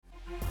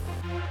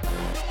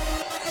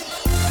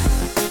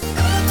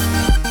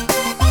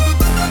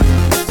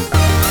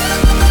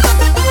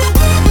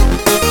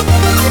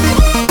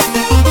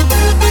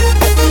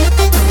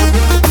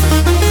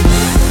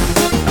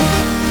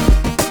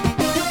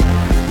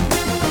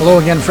Hello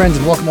again, friends,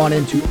 and welcome on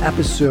into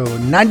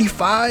episode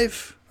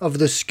 95 of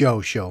The SCO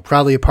Show,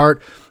 proudly a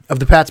part of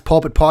the Pat's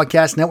Pulpit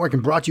Podcast Network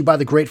and brought to you by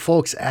the great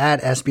folks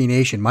at SB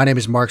Nation. My name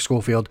is Mark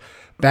Schofield,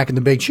 back in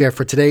the big chair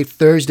for today,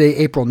 Thursday,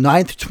 April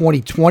 9th,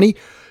 2020,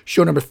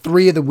 show number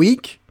 3 of the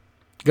week.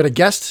 Got a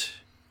guest.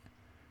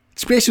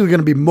 It's basically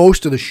going to be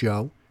most of the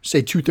show,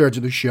 say 2/3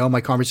 of the show,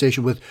 my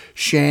conversation with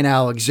Shane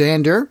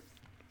Alexander.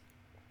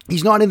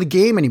 He's not in the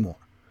game anymore,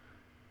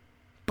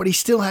 but he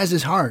still has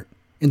his heart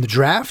in the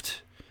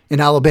draft, in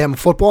Alabama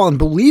football, and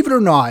believe it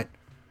or not,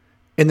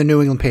 in the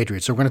New England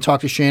Patriots. So we're going to talk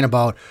to Shane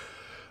about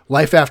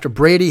life after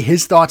Brady,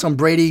 his thoughts on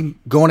Brady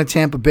going to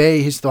Tampa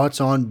Bay, his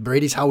thoughts on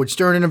Brady's Howard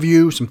Stern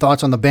interview, some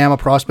thoughts on the Bama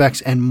prospects,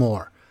 and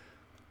more.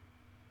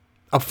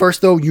 Up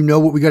first, though, you know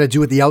what we got to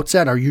do at the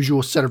outset. Our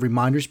usual set of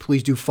reminders.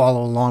 Please do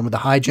follow along with the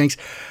hijinks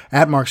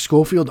at Mark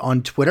Schofield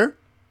on Twitter.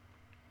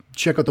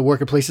 Check out the work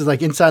at places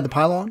like Inside the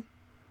Pylon,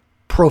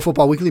 Pro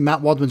Football Weekly,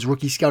 Matt Waldman's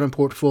Rookie Scouting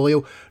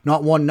Portfolio.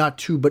 Not one, not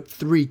two, but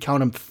three. Count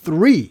them,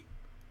 3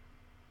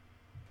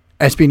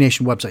 SB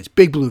Nation websites.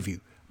 Big Blue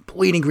View,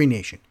 Bleeding Green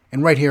Nation,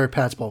 and right here at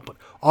Pat's Pulpit.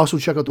 Also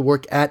check out the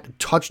work at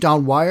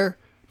Touchdown Wire,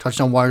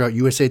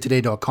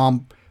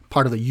 touchdownwire.usatoday.com,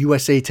 part of the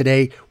USA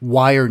Today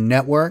Wire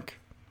Network.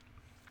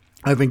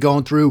 I've been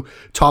going through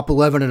top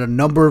 11 at a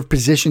number of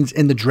positions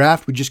in the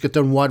draft. We just got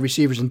done wide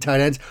receivers and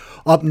tight ends.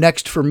 Up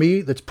next for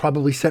me, that's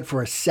probably set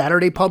for a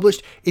Saturday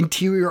published,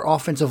 interior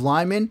offensive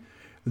lineman.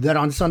 Then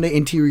on Sunday,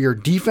 interior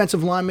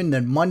defensive lineman.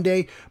 Then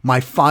Monday, my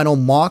final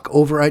mock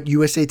over at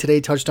USA Today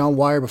Touchdown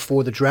Wire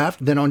before the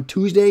draft. Then on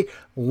Tuesday,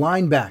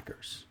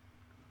 linebackers.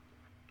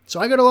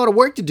 So I got a lot of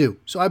work to do,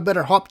 so I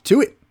better hop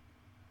to it.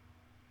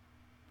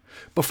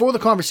 Before the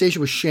conversation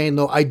with Shane,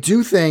 though, I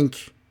do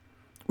think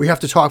we have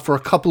to talk for a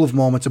couple of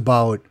moments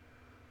about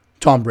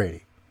Tom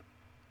Brady.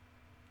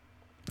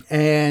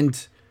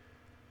 And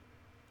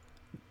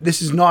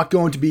this is not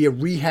going to be a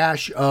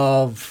rehash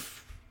of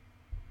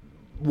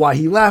why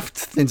he left,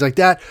 things like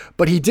that.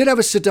 But he did have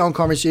a sit-down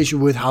conversation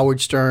with Howard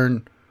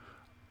Stern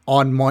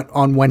on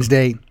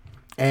Wednesday.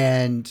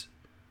 And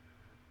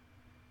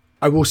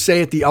I will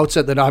say at the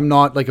outset that I'm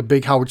not like a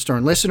big Howard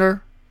Stern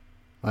listener.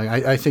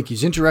 I think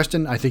he's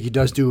interesting. I think he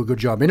does do a good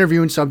job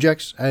interviewing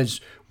subjects,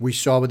 as we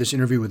saw with this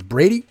interview with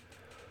Brady.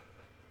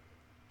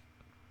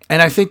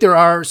 And I think there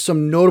are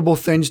some notable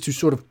things to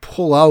sort of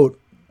pull out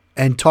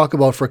and talk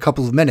about for a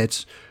couple of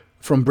minutes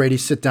from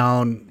Brady's sit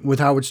down with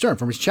Howard Stern,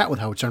 from his chat with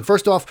Howard Stern.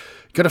 First off,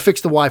 got to fix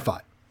the Wi-Fi.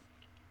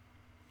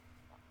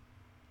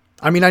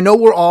 I mean, I know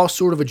we're all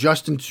sort of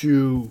adjusting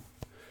to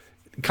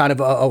kind of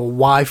a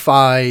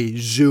Wi-Fi,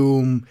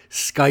 Zoom,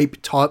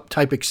 Skype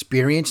type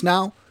experience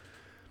now.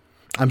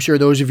 I'm sure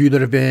those of you that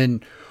have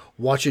been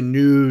watching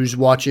news,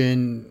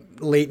 watching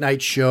late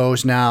night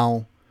shows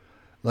now,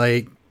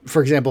 like,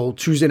 for example,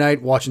 Tuesday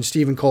night watching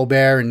Stephen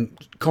Colbert and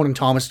Conan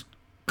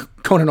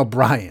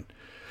O'Brien.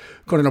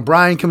 Conan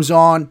O'Brien comes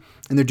on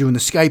and they're doing the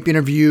Skype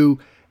interview.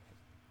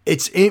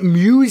 It's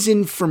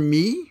amusing for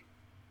me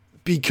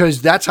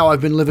because that's how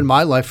I've been living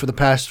my life for the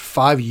past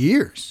 5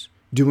 years,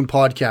 doing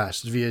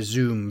podcasts via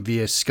Zoom,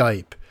 via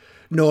Skype,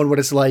 knowing what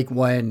it's like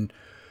when,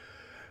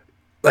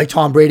 like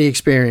Tom Brady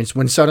experienced,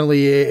 when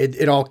suddenly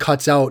it all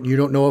cuts out and you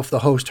don't know if the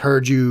host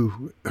heard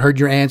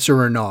your answer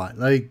or not.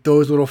 Like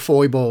those little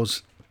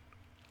foibles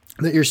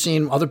that you're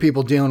seeing other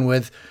people dealing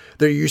with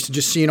that you're used to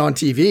just seeing on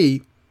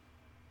TV,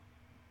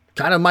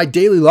 kind of my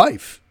daily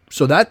life.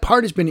 So that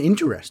part has been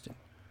interesting.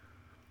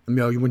 You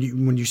know,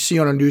 when you see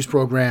on a news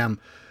program,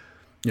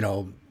 you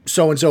know,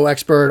 so-and-so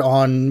expert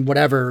on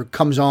whatever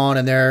comes on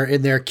and they're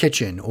in their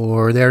kitchen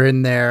or they're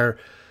in their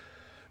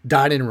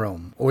dining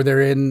room or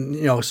they're in,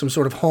 you know, some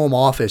sort of home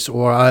office,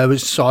 or I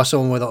saw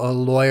someone with a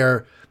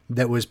lawyer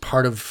that was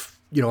part of,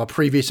 you know, a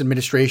previous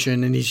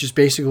administration, and he's just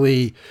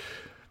basically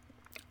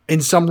in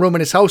some room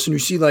in his house and you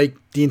see like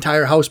the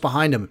entire house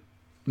behind him.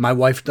 My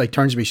wife like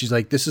turns to me, she's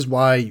like, "This is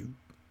why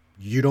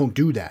you don't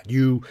do that.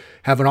 You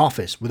have an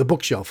office with a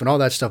bookshelf and all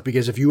that stuff,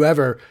 because if you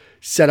ever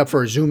set up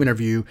for a Zoom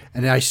interview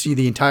and I see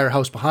the entire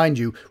house behind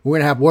you, we're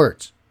going to have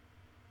words."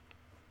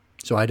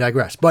 So I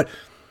digress. But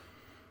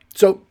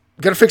so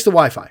got to fix the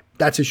Wi-Fi.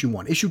 That's issue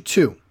 1. Issue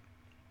 2.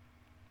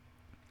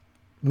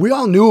 We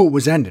all knew it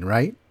was ending,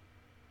 right?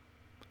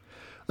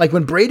 Like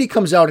when Brady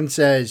comes out and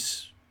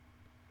says,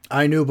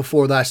 "I knew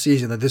before last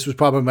season that this was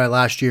probably my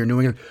last year in New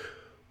England,"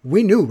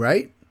 we knew,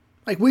 right?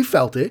 Like we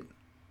felt it.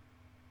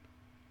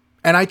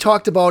 And I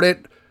talked about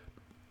it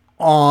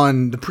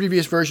on the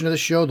previous version of the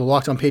show, the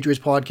Locked on Patriots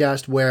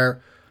podcast,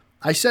 where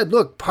I said,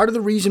 look, part of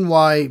the reason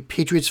why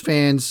Patriots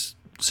fans,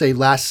 say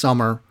last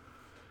summer,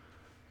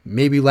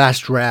 maybe last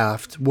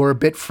draft, were a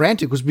bit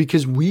frantic was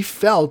because we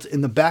felt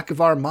in the back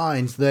of our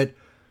minds that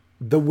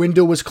the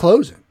window was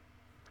closing,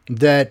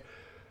 that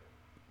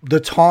the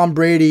Tom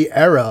Brady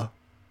era,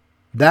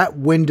 that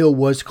window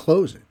was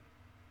closing.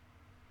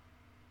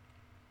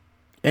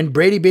 And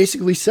Brady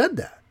basically said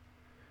that.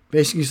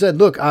 Basically said,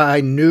 look,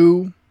 I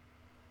knew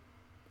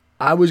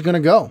I was going to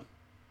go.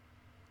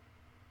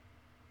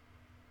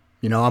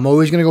 You know, I'm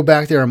always going to go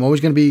back there. I'm always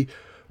going to be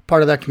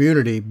part of that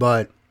community,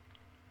 but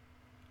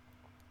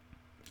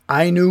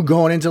I knew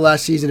going into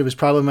last season it was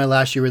probably my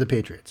last year with the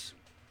Patriots.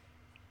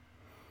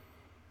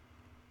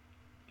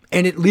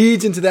 And it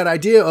leads into that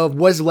idea of,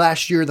 was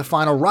last year the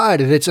final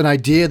ride? And it's an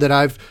idea that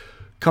I've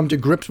come to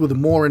grips with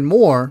more and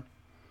more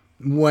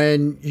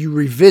when you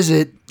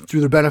revisit,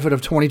 through the benefit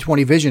of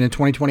 2020 vision and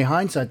 2020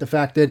 hindsight, the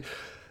fact that,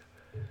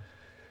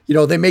 you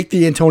know, they make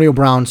the Antonio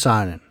Brown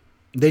signing.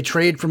 They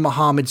trade for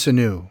Mohamed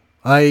Sanu.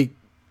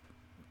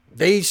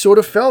 They sort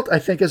of felt, I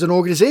think, as an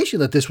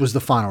organization that this was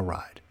the final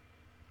ride.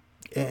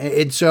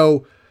 And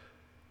so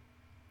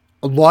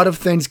a lot of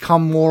things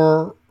come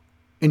more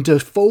into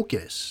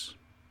focus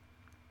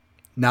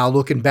now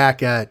looking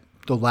back at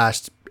the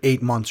last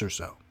 8 months or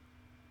so.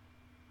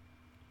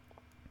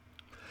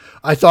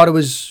 I thought it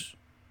was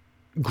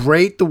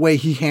great the way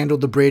he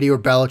handled the Brady or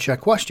Belichick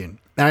question.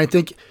 And I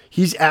think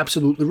he's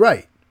absolutely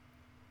right.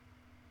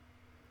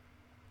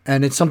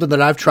 And it's something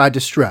that I've tried to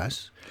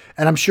stress.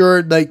 And I'm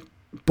sure like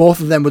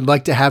both of them would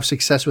like to have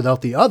success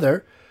without the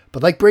other.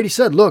 But like Brady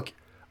said, look,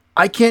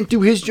 I can't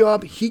do his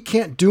job. He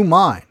can't do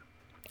mine.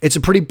 It's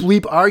a pretty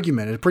bleep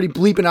argument. It's a pretty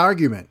bleeping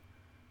argument,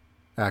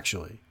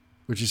 actually,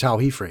 which is how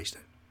he phrased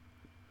it.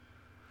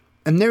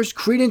 And there's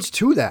credence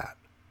to that.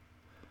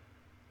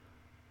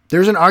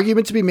 There's an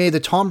argument to be made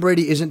that Tom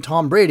Brady isn't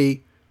Tom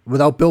Brady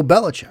without Bill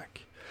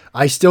Belichick.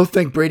 I still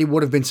think Brady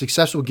would have been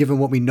successful given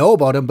what we know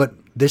about him, but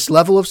this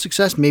level of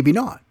success, maybe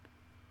not.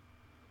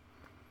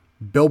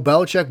 Bill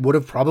Belichick would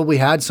have probably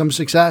had some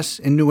success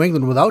in New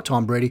England without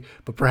Tom Brady,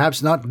 but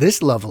perhaps not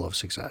this level of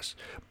success.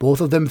 Both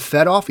of them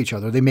fed off each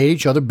other. They made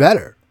each other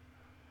better.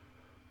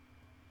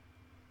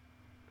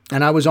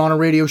 And I was on a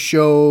radio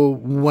show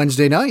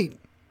Wednesday night,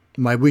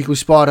 my weekly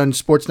spot on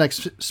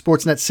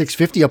Sportsnet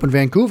 650 up in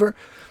Vancouver,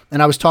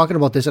 and I was talking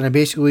about this, and I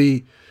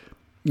basically,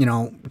 you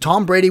know,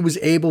 Tom Brady was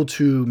able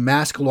to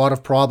mask a lot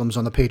of problems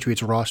on the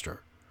Patriots roster.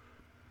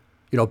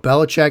 You know,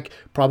 Belichick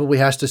probably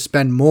has to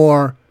spend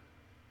more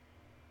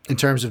in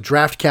terms of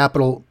draft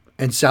capital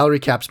and salary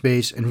cap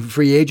space and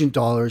free agent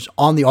dollars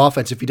on the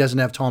offense if he doesn't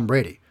have Tom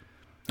Brady.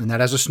 And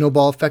that has a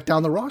snowball effect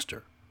down the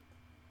roster.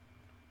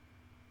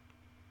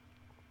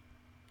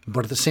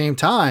 But at the same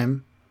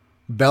time,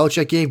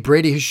 Belichick gave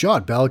Brady his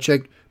shot.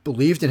 Belichick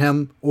believed in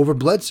him over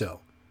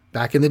Bledsoe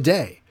back in the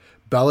day.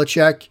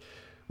 Belichick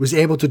was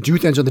able to do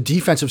things on the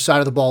defensive side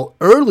of the ball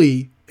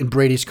early in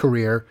Brady's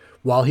career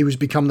while he was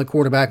becoming the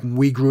quarterback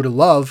we grew to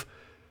love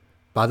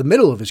by the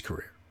middle of his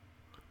career.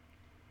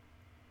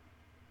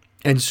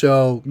 And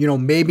so, you know,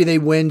 maybe they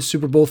win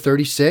Super Bowl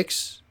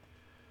 36.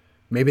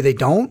 Maybe they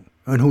don't,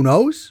 and who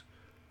knows?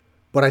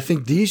 But I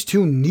think these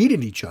two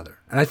needed each other.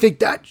 And I think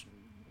that's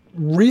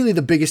really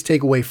the biggest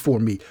takeaway for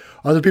me.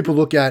 Other people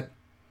look at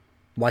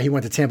why he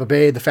went to Tampa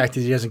Bay, the fact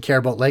that he doesn't care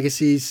about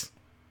legacies.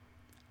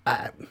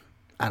 I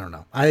don't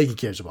know. I think he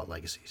cares about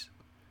legacies.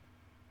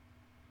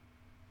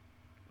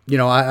 You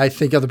know, I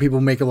think other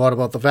people make a lot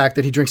about the fact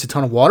that he drinks a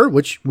ton of water,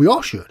 which we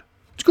all should.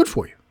 It's good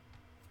for you.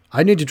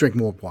 I need to drink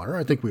more water.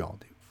 I think we all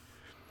do.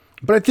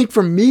 But I think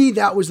for me,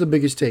 that was the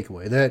biggest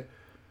takeaway, that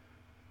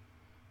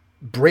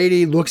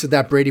Brady looks at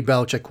that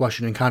Brady-Belichick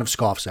question and kind of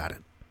scoffs at it,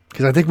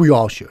 because I think we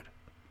all should.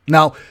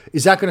 Now,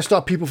 is that going to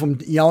stop people from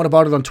yelling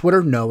about it on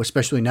Twitter? No,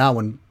 especially now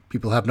when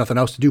people have nothing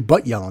else to do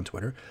but yell on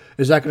Twitter.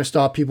 Is that going to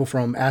stop people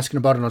from asking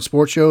about it on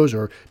sports shows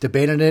or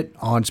debating it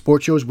on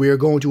sports shows? We are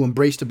going to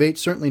embrace debate?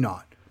 Certainly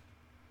not.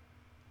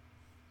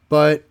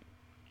 But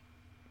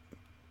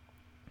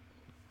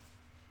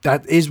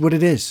that is what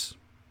it is.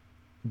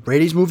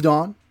 Brady's moved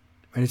on,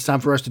 and it's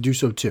time for us to do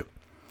so too.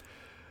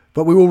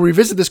 But we will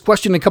revisit this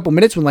question in a couple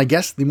minutes when my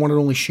guest, the one and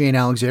only Shane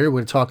Alexander,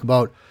 we're going to talk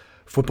about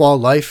football,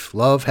 life,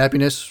 love,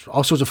 happiness,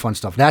 all sorts of fun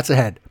stuff. That's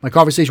ahead. My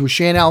conversation with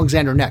Shane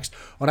Alexander next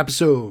on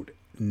episode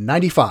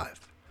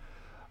 95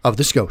 of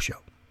The SCO Show.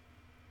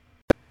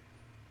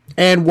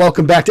 And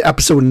welcome back to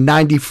episode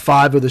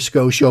 95 of The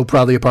SCO Show,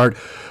 proudly a part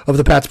of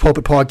the Pat's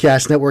Pulpit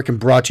Podcast Network and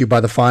brought to you by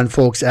the fine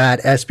folks at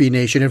SB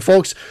Nation. And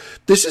folks,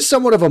 this is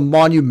somewhat of a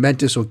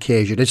monumentous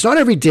occasion. It's not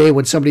every day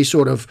when somebody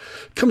sort of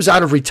comes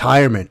out of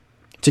retirement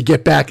to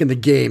get back in the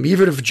game,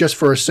 even if just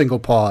for a single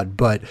pod.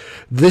 But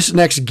this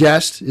next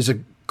guest is a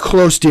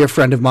close dear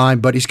friend of mine,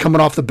 but he's coming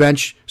off the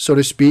bench, so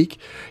to speak.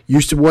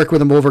 Used to work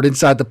with him over at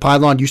Inside the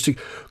Pylon. Used to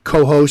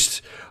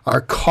co-host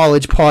our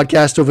college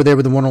podcast over there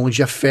with the one and only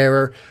Jeff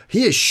Farrer.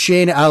 He is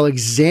Shane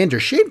Alexander.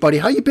 Shane, buddy,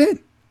 how you been?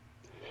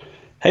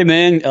 Hey,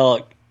 man.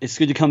 It's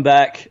good to come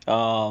back.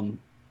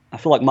 I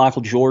feel like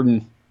Michael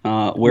Jordan.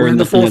 Wearing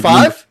the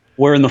 4-5?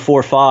 Wearing the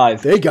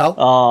 4-5. There you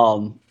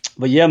go.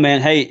 But yeah,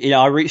 man. Hey,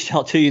 I reached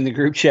out to you in the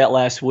group chat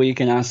last week,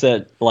 and I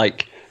said,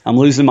 like, I'm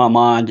losing my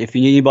mind. If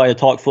you need anybody to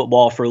talk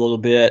football for a little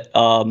bit,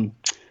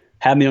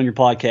 have me on your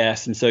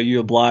podcast. And so you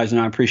obliged, and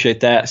I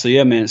appreciate that. So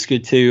yeah, man, it's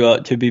good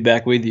to be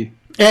back with you.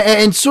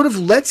 And sort of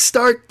let's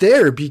start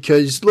there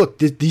because, look,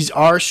 these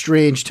are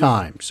strange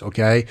times,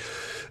 okay?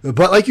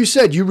 But like you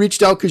said, you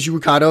reached out because you were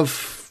kind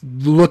of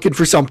looking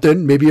for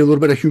something, maybe a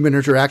little bit of human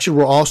interaction.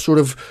 We're all sort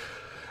of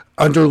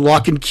under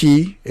lock and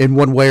key in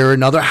one way or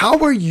another. How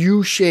are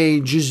you,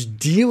 Shane, just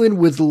dealing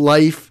with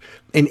life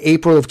in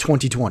April of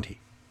 2020?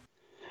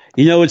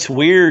 It's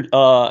weird.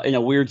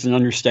 Weird's an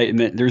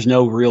understatement. There's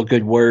no real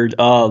good word.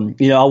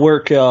 I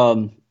work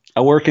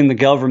in the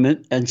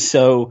government, and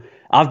so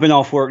I've been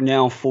off work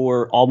now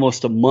for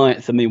almost a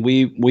month. I mean,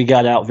 we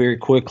got out very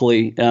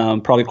quickly,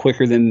 probably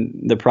quicker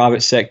than the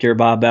private sector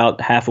by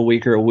about half a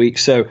week or a week.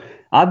 So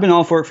I've been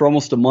off work for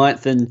almost a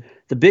month, and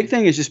the big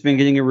thing has just been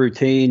getting a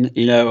routine.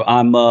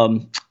 I'm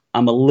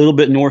a little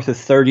bit north of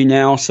 30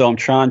 now, so I'm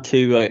trying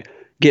to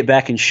get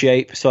back in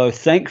shape. So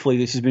thankfully,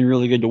 this has been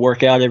really good to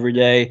work out every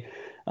day.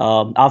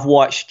 I've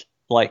watched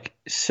like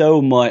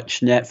so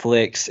much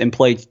Netflix and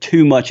played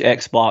too much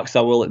Xbox,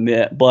 I will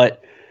admit,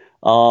 but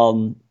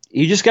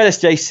you just got to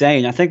stay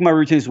sane. I think my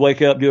routine is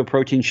wake up, do a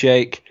protein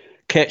shake,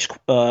 catch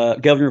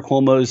Governor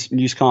Cuomo's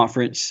news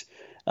conference,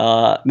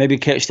 maybe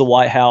catch the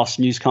White House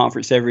news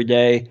conference every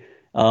day,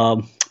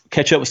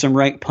 catch up with some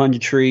ranked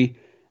punditry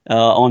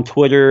on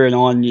Twitter and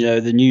on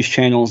the news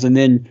channels, and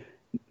then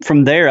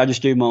from there I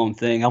just do my own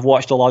thing. I've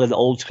watched a lot of the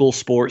old school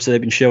sports that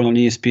they've been showing on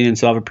ESPN,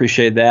 so I've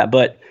appreciated that,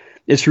 but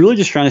it's really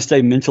just trying to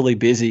stay mentally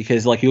busy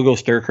because, you'll go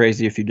stir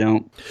crazy if you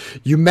don't.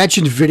 You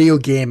mentioned video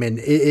gaming.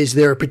 Is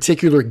there a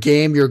particular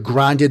game you're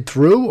grinded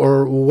through,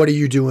 or what are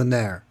you doing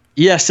there?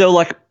 Yeah,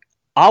 so,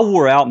 I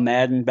wore out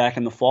Madden back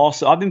in the fall,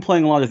 so I've been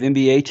playing a lot of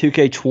NBA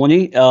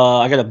 2K20.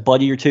 I got a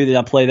buddy or two that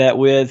I play that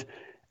with.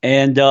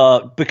 And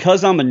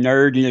because I'm a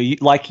nerd,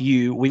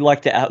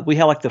 we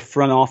have the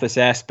front office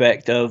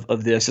aspect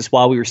of this. That's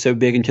why we were so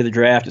big into the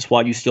draft. It's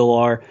why you still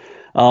are.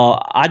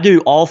 I do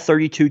all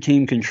 32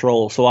 team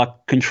control, so I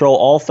control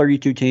all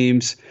 32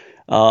 teams,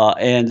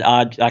 and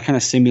I kind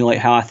of simulate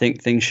how I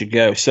think things should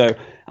go. So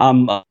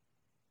I'm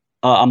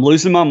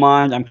losing my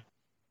mind. I'm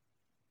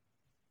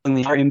playing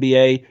the entire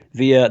NBA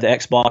via the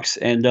Xbox,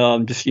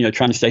 and just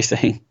trying to stay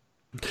sane.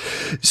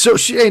 So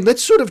Shane,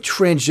 let's sort of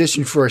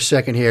transition for a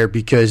second here,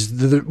 because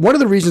one of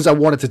the reasons I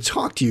wanted to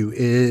talk to you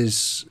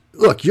is,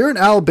 look, you're an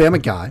Alabama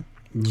guy,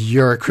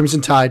 you're a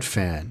Crimson Tide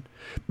fan.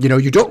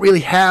 You don't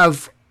really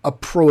have a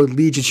pro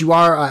allegiance. You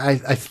are, I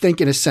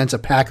think, in a sense, a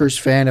Packers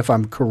fan, if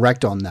I'm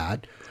correct on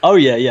that. Oh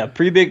yeah,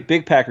 pretty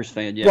big Packers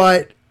fan. Yeah,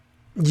 but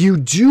you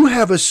do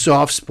have a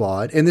soft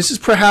spot, and this is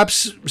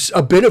perhaps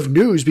a bit of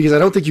news because I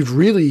don't think you've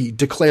really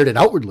declared it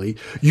outwardly.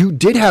 You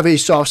did have a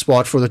soft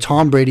spot for the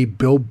Tom Brady,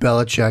 Bill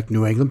Belichick,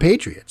 New England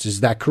Patriots.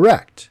 Is that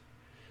correct?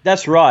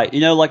 That's right.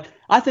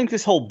 I think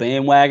this whole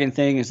bandwagon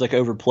thing is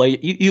overplayed.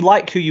 You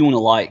like who you want to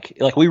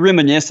like. We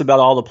reminisce about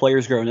all the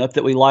players growing up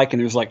that we like,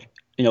 and there's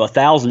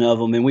 1,000 of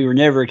them, and we were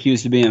never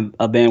accused of being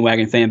a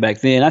bandwagon fan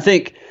back then. I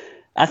think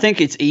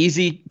it's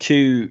easy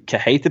to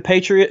hate the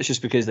Patriots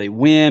just because they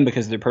win,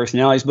 because of their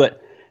personalities.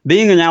 But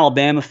being an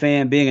Alabama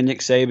fan, being a Nick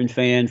Saban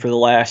fan for the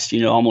last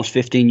almost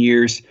 15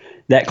 years,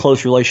 that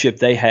close relationship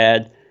they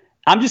had,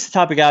 I'm just the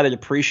type of guy that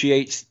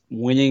appreciates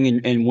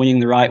winning and winning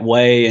the right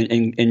way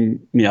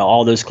and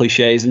all those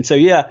cliches. And so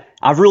yeah,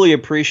 I've really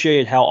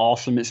appreciated how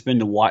awesome it's been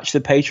to watch the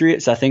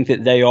Patriots. I think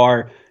that they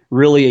are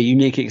really a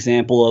unique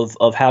example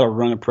of how to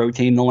run a pro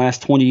team the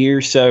last 20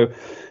 years. So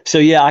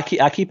yeah,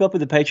 I keep up with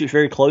the Patriots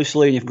very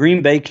closely. And if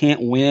Green Bay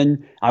can't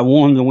win, I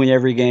want them to win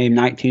every game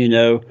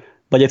 19-0.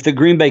 But if the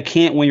Green Bay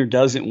can't win or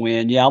doesn't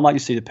win, yeah, I'd like to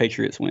see the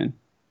Patriots win.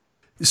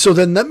 So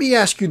then let me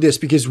ask you this,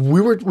 because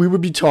we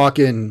would be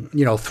talking,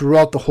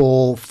 throughout the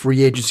whole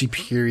free agency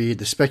period,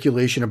 the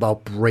speculation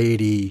about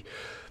Brady.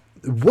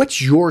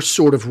 What's your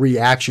sort of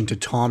reaction to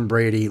Tom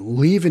Brady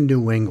leaving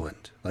New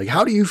England?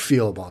 How do you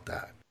feel about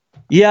that?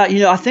 Yeah,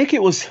 I think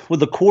it was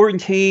with the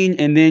quarantine,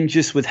 and then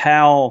just with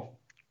how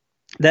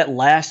that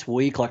last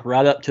week,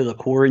 right up to the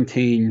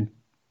quarantine,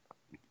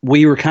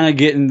 we were kind of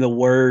getting the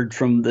word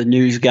from the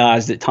news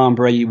guys that Tom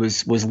Brady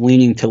was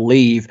leaning to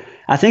leave.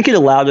 I think it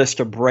allowed us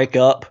to break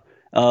up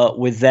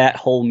with that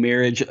whole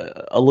marriage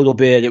a little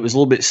bit. It was a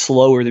little bit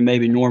slower than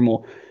maybe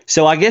normal.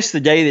 So I guess the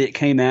day that it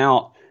came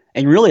out,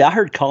 and really I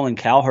heard Colin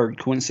Cowherd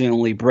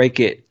coincidentally break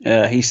it.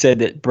 He said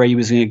that Brady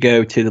was going to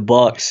go to the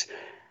Bucs.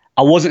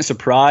 I wasn't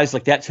surprised.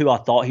 That's who I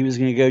thought he was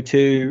going to go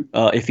to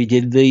if he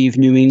did leave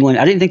New England.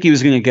 I didn't think he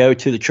was going to go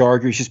to the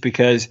Chargers just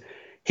because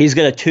he's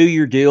got a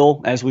 2-year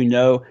deal, as we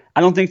know.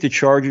 I don't think the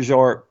Chargers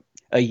are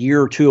a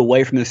year or two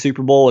away from the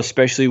Super Bowl,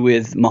 especially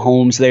with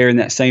Mahomes there in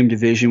that same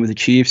division with the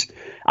Chiefs.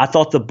 I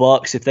thought the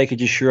Bucs, if they could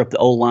just shore up the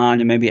O-line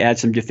and maybe add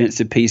some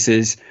defensive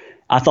pieces,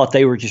 I thought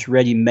they were just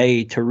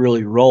ready-made to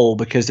really roll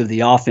because of the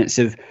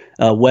offensive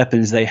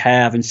weapons they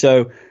have. And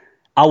so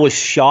I was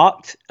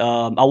shocked.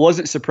 I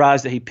wasn't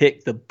surprised that he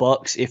picked the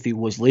Bucs if he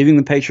was leaving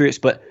the Patriots,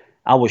 but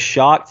I was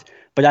shocked.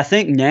 But I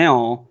think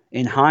now,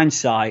 in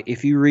hindsight,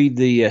 if you read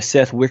the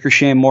Seth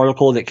Wickersham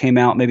article that came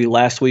out maybe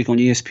last week on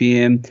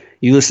ESPN,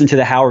 you listen to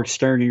the Howard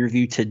Stern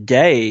interview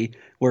today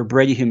where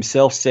Brady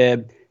himself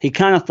said he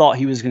kind of thought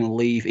he was going to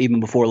leave even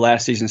before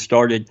last season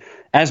started.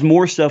 As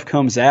more stuff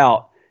comes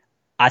out,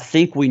 I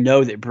think we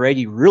know that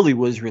Brady really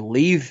was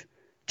relieved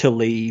to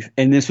leave,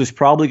 and this was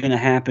probably going to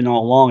happen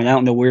all along. And I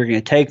don't know where we're going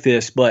to take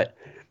this, but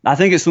I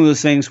think it's one of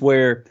those things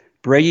where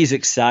Brady's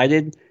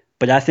excited,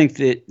 but I think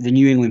that the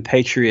New England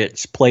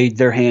Patriots played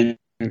their hand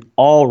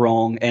all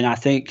wrong. And I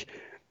think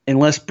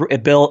unless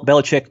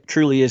Belichick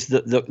truly is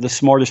the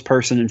smartest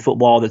person in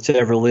football that's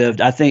ever lived,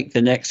 I think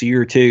the next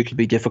year or two could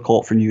be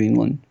difficult for New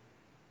England.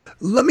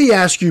 Let me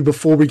ask you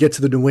before we get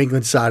to the New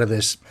England side of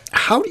this,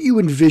 how do you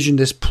envision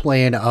this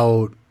playing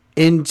out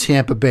in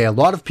Tampa Bay? A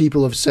lot of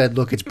people have said,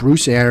 look, it's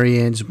Bruce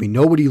Arians. We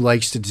know what he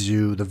likes to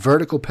do, the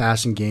vertical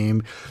passing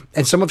game.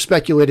 And some have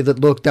speculated that,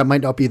 look, that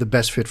might not be the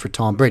best fit for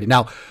Tom Brady.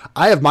 Now,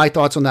 I have my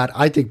thoughts on that.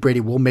 I think Brady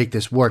will make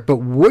this work. But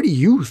what do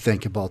you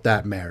think about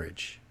that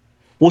marriage?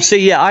 Well,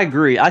 see, yeah, I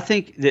agree. I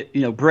think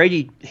that,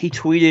 Brady, he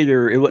tweeted,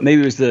 or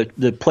maybe it was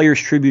the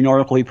Players Tribune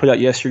article he put out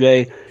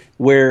yesterday,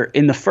 where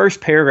in the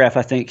first paragraph,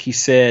 I think he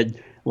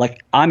said,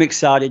 like, I'm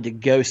excited to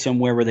go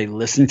somewhere where they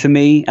listen to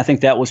me. I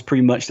think that was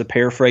pretty much the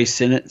paraphrase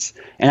sentence.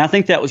 And I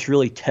think that was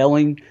really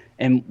telling.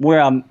 And what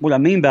I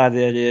mean by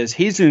that is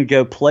he's going to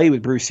go play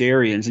with Bruce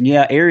Arians. And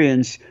yeah,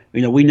 Arians,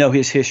 we know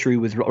his history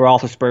with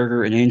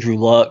Roethlisberger and Andrew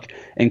Luck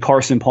and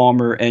Carson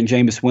Palmer and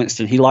Jameis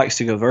Winston. He likes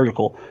to go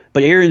vertical.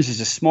 But Arians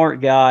is a smart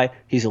guy.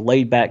 He's a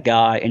laid-back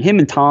guy. And him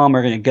and Tom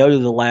are going to go to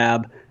the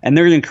lab, and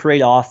they're going to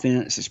create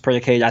offense that's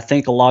predicated, I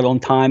think, a lot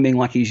on timing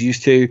like he's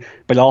used to,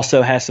 but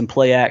also has some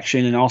play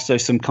action and also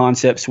some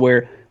concepts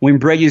where when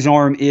Brady's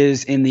arm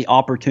is in the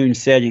opportune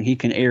setting, he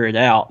can air it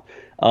out.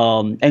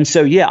 And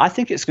so, yeah, I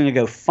think it's going to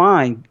go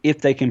fine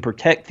if they can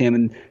protect him.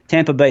 And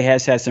Tampa Bay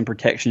has had some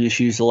protection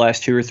issues the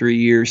last 2 or 3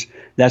 years.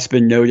 That's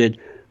been noted.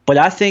 But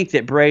I think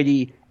that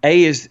Brady,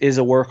 is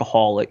a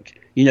workaholic.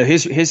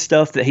 His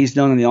stuff that he's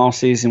done in the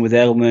offseason with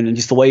Edelman and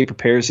just the way he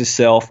prepares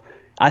himself,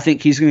 I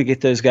think he's going to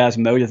get those guys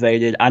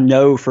motivated. I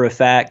know for a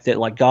fact that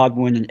like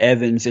Godwin and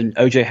Evans and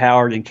O.J.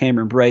 Howard and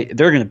Cameron Brate,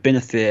 they're going to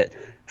benefit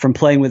from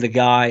playing with a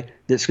guy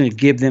that's going to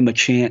give them a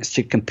chance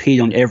to compete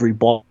on every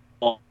ball.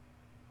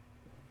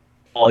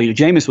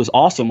 Jameis was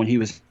awesome when he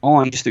was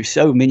on. He just threw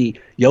so many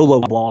YOLO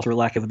balls, for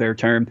lack of a better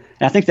term.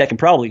 And I think that can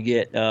probably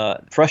get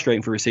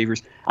frustrating for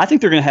receivers. I think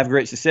they're going to have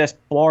great success,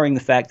 barring the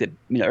fact that,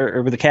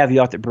 or with the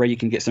caveat that Brady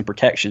can get some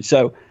protection.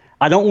 So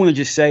I don't want to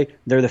just say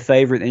they're the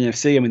favorite in the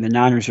NFC. I mean, the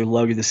Niners are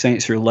loaded. The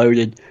Saints are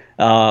loaded.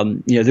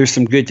 There's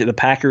some good to the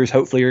Packers.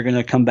 Hopefully are going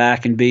to come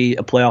back and be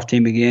a playoff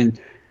team again.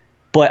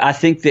 But I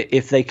think that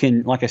if they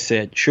can, like I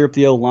said, shore up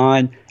the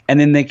O-line, and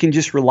then they can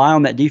just rely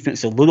on that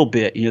defense a little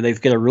bit.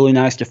 They've got a really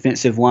nice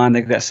defensive line.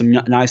 They've got some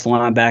nice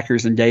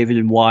linebackers in David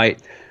and White.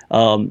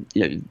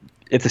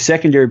 If the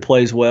secondary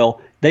plays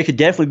well, they could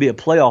definitely be a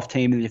playoff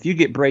team. And if you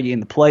get Brady in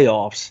the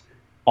playoffs,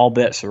 all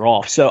bets are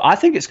off. So I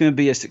think it's going to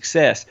be a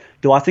success.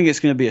 Do I think it's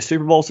going to be a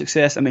Super Bowl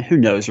success? I mean, who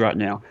knows right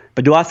now?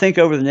 But do I think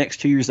over the next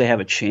 2 years they have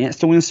a chance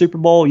to win the Super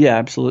Bowl? Yeah,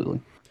 absolutely.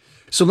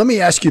 So let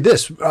me ask you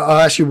this.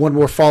 I'll ask you one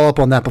more follow-up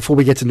on that before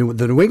we get to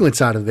the New England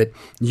side of it.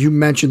 You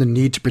mentioned the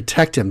need to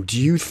protect him.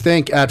 Do you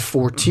think at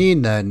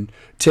 14 then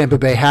Tampa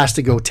Bay has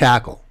to go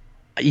tackle?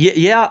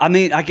 Yeah. I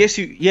mean, I guess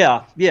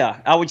yeah.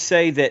 I would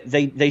say that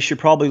they should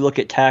probably look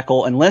at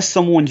tackle unless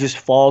someone just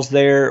falls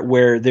there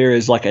where there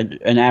is like an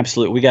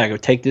absolute, we got to go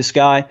take this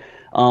guy.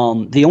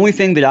 The only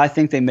thing that I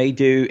think they may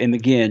do, and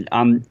again,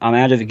 I'm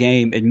out of the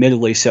game,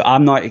 admittedly, so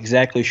I'm not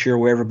exactly sure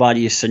where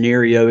everybody is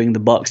scenarioing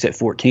the Bucs at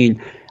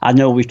 14. I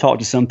know we've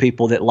talked to some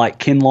people that like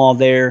Kinlaw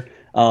there.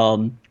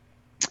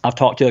 I've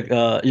talked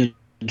to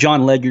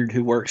John Ledyard,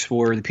 who works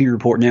for the Pewter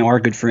Report now, our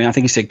good friend. I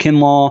think he said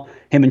Kinlaw.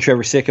 Him and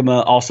Trevor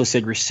Sikkema also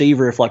said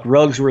receiver. If like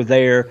Ruggs were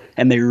there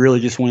and they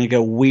really just want to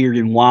go weird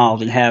and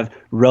wild and have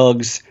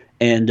Ruggs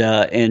and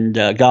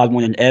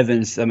Godwin and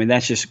Evans, I mean,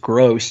 that's just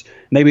gross.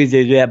 Maybe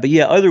they do that. But,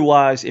 yeah,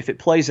 otherwise, if it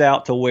plays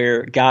out to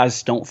where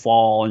guys don't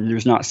fall and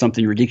there's not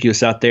something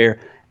ridiculous out there,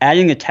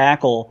 adding a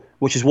tackle,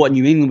 which is what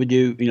New England would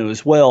do,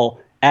 as well,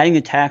 adding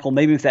a tackle,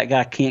 maybe if that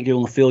guy can't get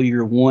on the field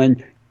year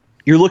one,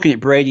 you're looking at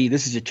Brady.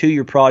 This is a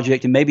 2-year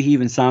project, and maybe he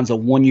even signs a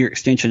 1-year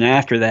extension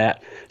after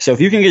that. So if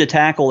you can get a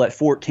tackle at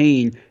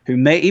 14 who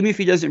may, even if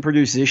he doesn't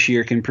produce this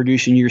year, can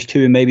produce in years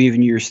 2 and maybe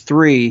even years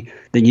 3,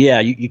 then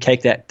yeah, you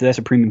take that. That's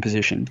a premium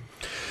position.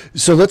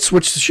 So let's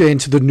switch, Shane,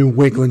 to the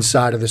New England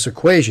side of this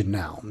equation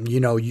now.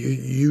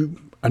 You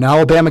an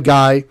Alabama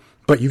guy,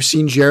 but you've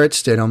seen Jarrett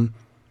Stidham.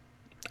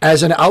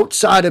 As an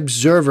outside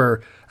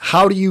observer,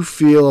 how do you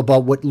feel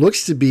about what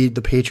looks to be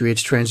the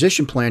Patriots'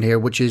 transition plan here,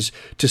 which is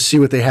to see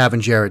what they have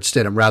in Jarrett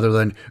Stidham rather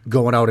than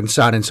going out and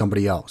signing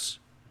somebody else?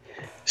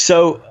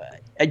 So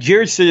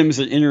Jarrett Stidham is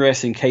an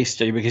interesting case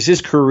study because his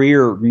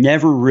career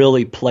never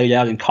really played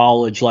out in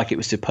college like it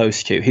was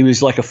supposed to. He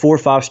was like a 4 or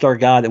 5-star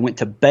guy that went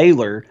to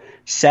Baylor,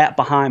 sat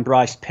behind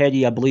Bryce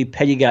Petty. I believe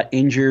Petty got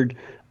injured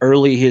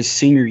early his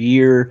senior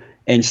year,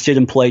 and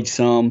Stidham played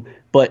some.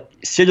 But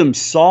Stidham's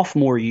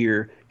sophomore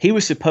year, he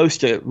was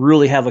supposed to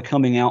really have a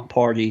coming out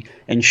party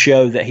and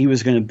show that he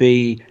was going to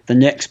be the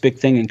next big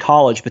thing in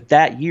college. But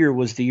that year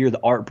was the year the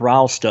Art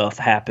Briles stuff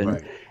happened.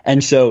 Right.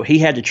 And so he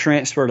had to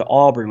transfer to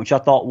Auburn, which I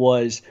thought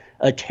was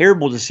a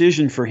terrible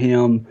decision for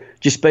him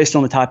just based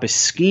on the type of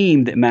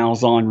scheme that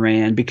Malzahn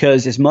ran.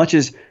 Because as much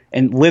as,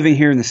 and living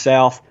here in the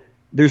South,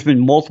 there's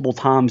been multiple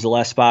times the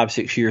last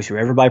 5-6 years where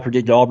everybody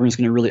predicted Auburn is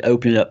going to really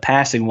open it up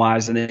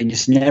passing-wise, and they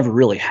just never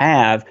really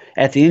have.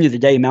 At the end of the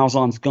day,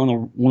 Malzahn's going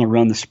to want to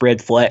run the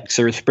spread flex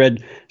or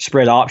spread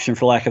option,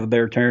 for lack of a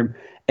better term.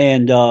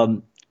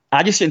 And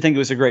I just didn't think it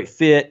was a great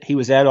fit. He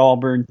was at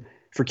Auburn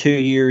for 2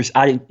 years.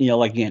 I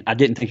didn't, I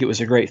didn't think it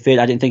was a great fit.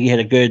 I didn't think he had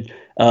a good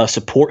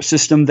support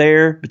system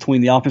there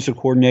between the offensive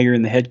coordinator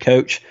and the head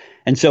coach.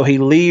 And so he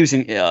leaves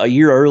a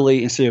year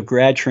early instead of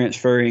grad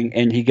transferring,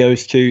 and he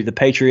goes to the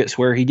Patriots,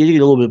 where he did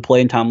get a little bit of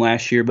playing time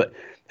last year, but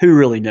who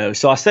really knows?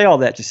 So I say all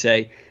that to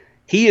say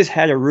he has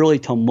had a really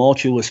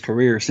tumultuous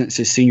career since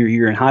his senior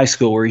year in high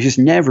school, where he's just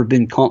never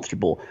been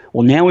comfortable.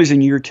 Well, now he's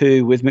in year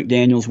 2 with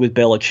McDaniels, with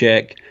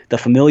Belichick, the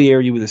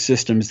familiarity with the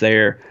systems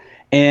there.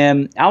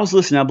 And I was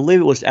listening, I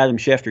believe it was Adam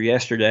Schefter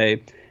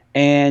yesterday,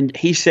 and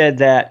he said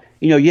that,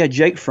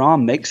 Jake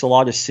Fromm makes a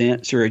lot of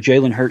sense, or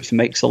Jalen Hurts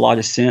makes a lot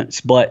of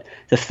sense, but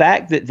the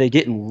fact that they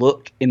didn't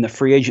look in the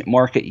free agent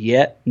market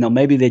yet,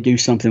 maybe they do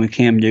something with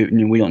Cam Newton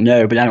and we don't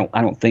know, but I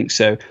don't think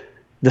so.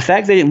 The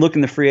fact they didn't look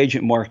in the free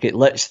agent market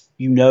lets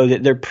you know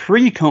that they're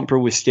pretty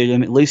comfortable with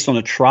Stidham, at least on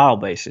a trial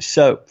basis.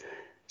 So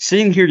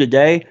sitting here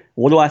today,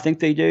 what do I think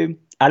they do?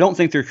 I don't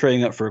think they're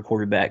trading up for a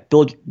quarterback.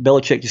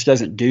 Belichick just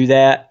doesn't do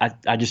that.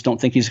 I just don't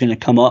think he's going to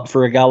come up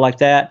for a guy like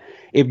that.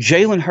 If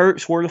Jalen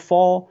Hurts were to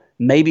fall,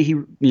 maybe he,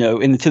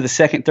 into the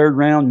second, third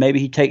round, maybe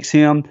he takes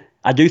him.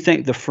 I do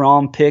think the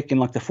Fromm pick in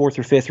like the 4th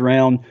or 5th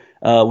round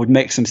would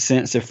make some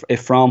sense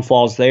if Fromm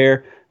falls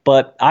there.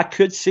 But I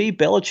could see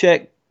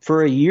Belichick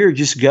for a year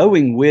just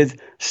going with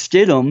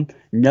Stidham,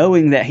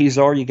 knowing that he's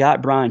already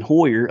got Brian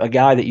Hoyer, a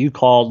guy that you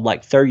called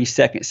like 30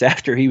 seconds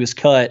after he was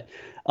cut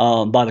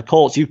by the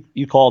Colts.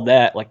 You called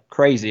that like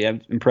crazy,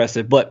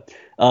 impressive. But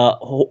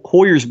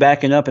Hoyer's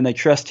backing up and they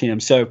trust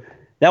him. So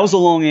that was a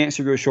long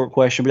answer to a short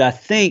question. But I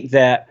think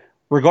that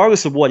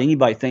regardless of what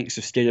anybody thinks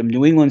of Stidham,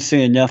 New England's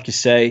seen enough to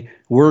say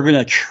we're going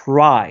to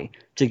try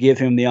to give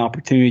him the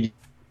opportunity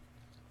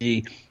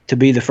to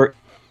be the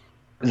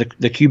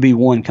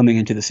QB1 coming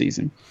into the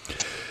season.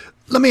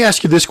 Let me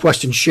ask you this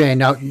question, Shane.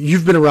 Now,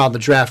 you've been around the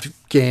draft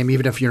game,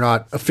 even if you're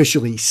not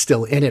officially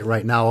still in it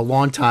right now, a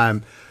long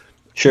time.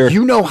 Sure.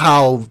 You know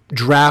how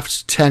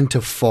drafts tend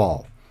to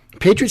fall.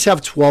 Patriots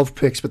have 12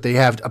 picks, but they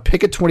have a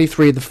pick at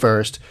 23 in the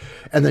first,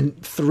 and then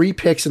 3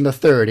 picks in the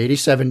third,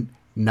 87,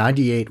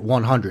 98,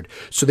 100.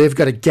 So they've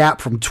got a gap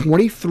from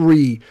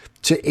 23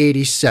 to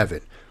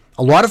 87.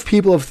 A lot of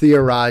people have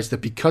theorized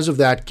that because of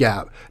that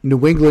gap,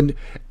 New England,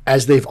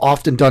 as they've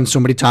often done so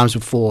many times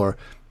before,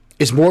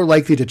 is more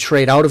likely to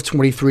trade out of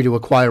 23 to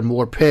acquire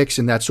more picks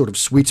in that sort of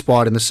sweet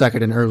spot in the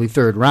second and early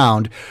third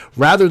round,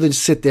 rather than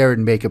sit there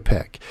and make a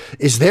pick.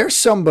 Is there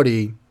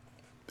somebody,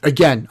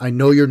 again, I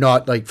know you're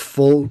not like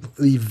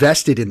fully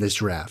vested in this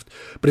draft,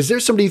 but is there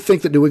somebody you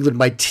think that New England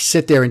might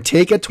sit there and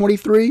take at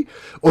 23?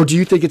 Or do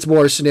you think it's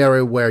more a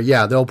scenario where,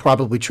 they'll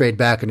probably trade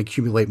back and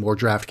accumulate more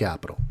draft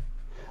capital?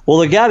 Well,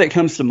 the guy that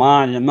comes to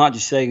mind, and I'm not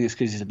just saying this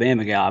because he's a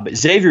Bama guy, but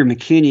Xavier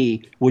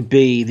McKinney would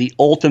be the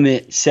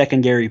ultimate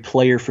secondary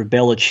player for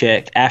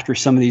Belichick after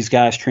some of these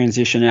guys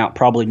transition out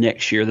probably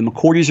next year. The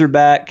McCourtys are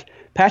back.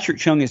 Patrick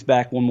Chung is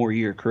back one more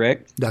year,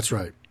 correct? That's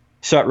right.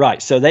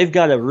 So they've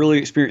got a really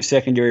experienced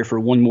secondary for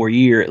one more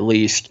year at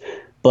least.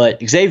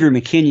 But Xavier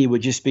McKinney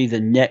would just be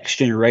the next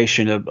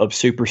generation of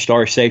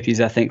superstar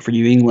safeties, I think, for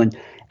New England.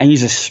 And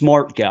he's a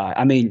smart guy.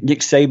 I mean, Nick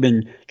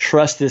Saban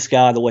trusts this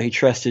guy the way he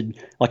trusted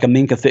like a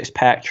Minkah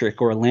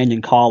Fitzpatrick or a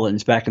Landon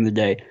Collins back in the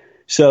day.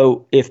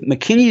 So if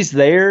McKinney's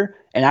there,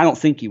 and I don't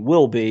think he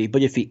will be,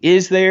 but if he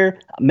is there,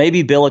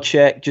 maybe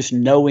Belichick, just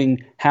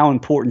knowing how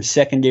important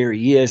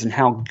secondary is and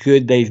how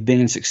good they've been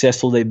and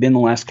successful they've been the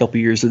last couple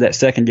of years of that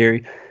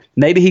secondary,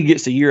 maybe he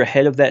gets a year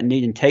ahead of that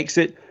need and takes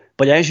it.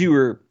 But as you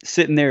were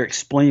sitting there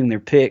explaining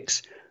their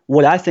picks,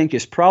 what I think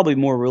is probably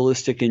more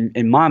realistic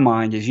in my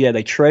mind is,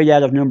 they trade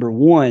out of number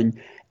 1,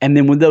 and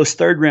then with those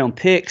third-round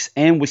picks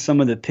and with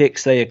some of the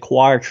picks they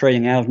acquire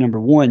trading out of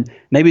number 1,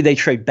 maybe they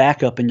trade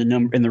back up in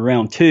the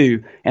round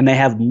 2, and they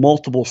have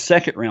multiple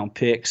second-round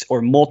picks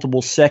or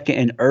multiple second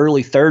and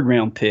early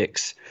third-round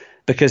picks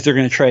because they're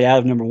going to trade out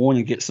of number 1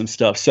 and get some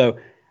stuff. So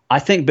I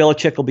think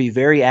Belichick will be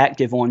very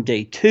active on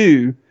day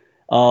 2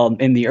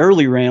 in the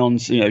early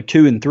rounds, 2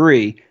 and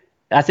 3.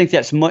 I think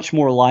that's much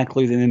more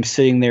likely than them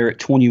sitting there at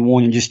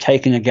 21 and just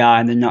taking a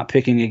guy and then not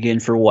picking again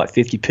for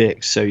 50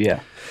 picks. So, yeah.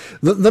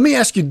 Let me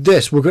ask you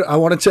this. I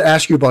wanted to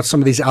ask you about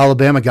some of these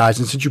Alabama guys,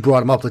 and since you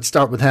brought him up, let's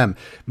start with him.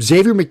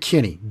 Xavier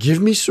McKinney, give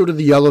me sort of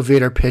the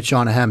elevator pitch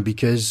on him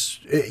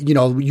because,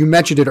 you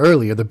mentioned it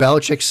earlier, the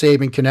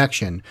Belichick-Saban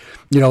connection.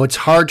 It's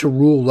hard to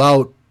rule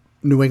out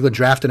New England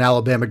drafting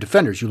Alabama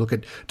defenders. You look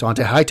at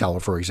Dante Hightower,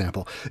 for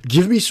example.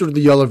 Give me sort of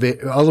the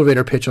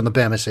elevator pitch on the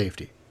Bama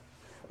safety.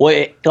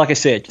 Well, like I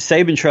said,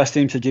 Saban trusts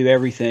him to do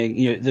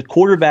everything. The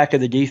quarterback of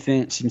the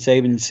defense in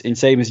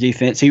Saban's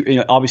defense,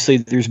 obviously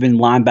there's been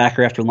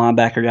linebacker after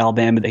linebacker at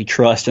Alabama they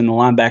trust, and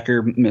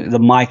the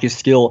mic is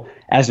still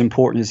as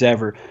important as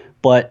ever.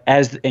 But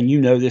and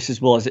this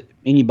as well as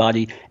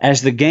anybody,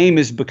 as the game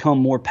has become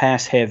more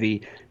pass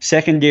heavy,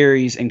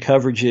 secondaries and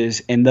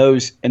coverages and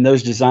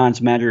those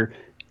designs matter.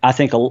 I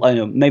think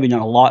maybe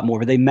not a lot more,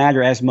 but they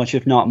matter as much,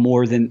 if not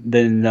more, than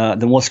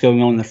what's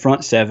going on in the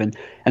front 7.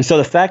 And so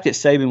the fact that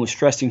Saban was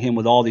trusting him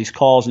with all these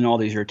calls and all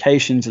these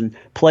rotations and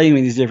playing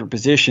in these different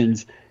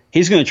positions,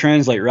 he's going to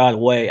translate right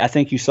away. I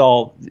think you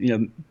saw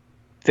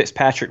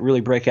Fitzpatrick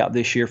really break out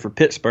this year for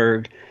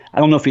Pittsburgh. I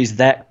don't know if he's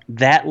that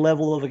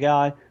level of a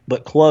guy,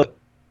 but close.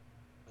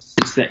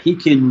 It's that he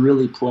can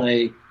really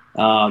play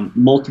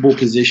multiple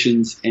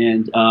positions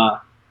and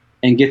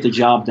get the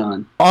job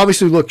done.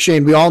 Obviously, look,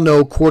 Shane, we all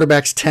know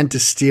quarterbacks tend to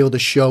steal the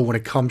show when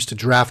it comes to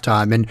draft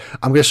time, and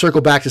I'm going to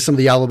circle back to some of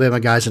the Alabama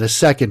guys in a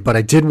second, but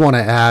I did want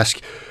to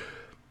ask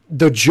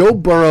the Joe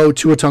Burrow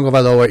Tua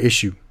Tagovailoa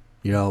issue.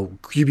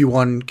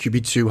 QB1,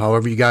 QB2,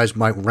 however you guys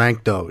might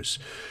rank those.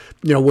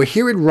 We're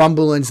hearing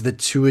rumblings that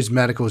Tua's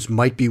medicals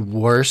might be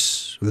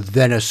worse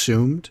than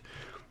assumed.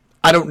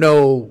 I don't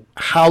know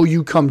how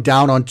you come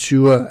down on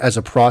Tua as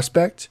a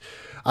prospect.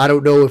 I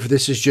don't know if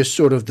this is just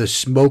sort of the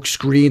smoke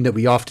screen that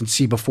we often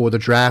see before the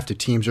draft. The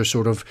teams are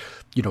sort of,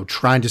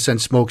 trying to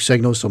send smoke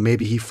signals, so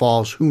maybe he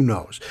falls. Who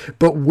knows?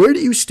 But where do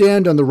you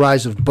stand on the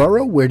rise of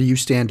Burrow? Where do you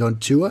stand on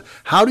Tua?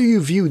 How do you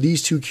view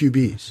these two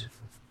QBs?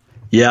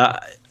 Yeah,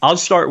 I'll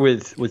start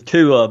with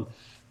Tua.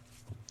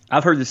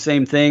 I've heard the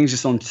same things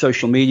just on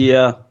social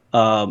media,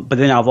 but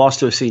then I've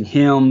also seen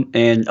him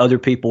and other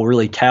people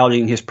really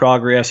touting his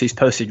progress. He's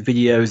posted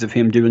videos of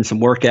him doing some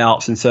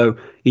workouts, and so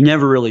you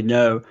never really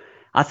know.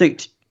 I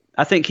think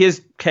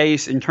his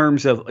case in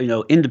terms of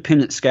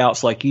independent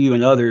scouts like you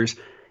and others,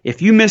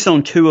 if you miss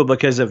on Tua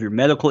because of your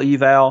medical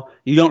eval,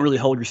 you don't really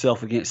hold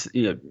yourself against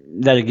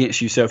that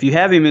against you. So if you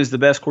have him as the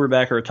best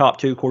quarterback or a top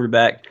 2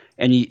 quarterback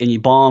and he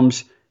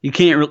bombs, you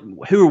can't.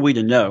 Who are we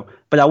to know?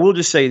 But I will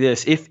just say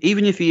this: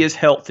 even if he is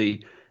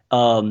healthy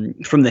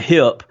from the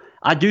hip,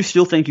 I do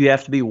still think you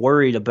have to be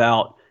worried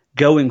about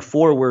going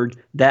forward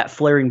that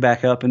flaring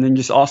back up, and then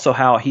just also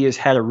how he has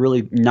had a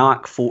really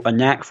knack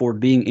for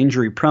being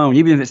injury prone,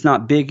 even if it's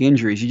not big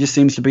injuries. He just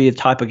seems to be the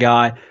type of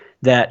guy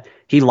that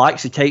he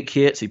likes to take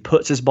hits. He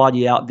puts his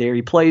body out there.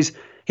 He plays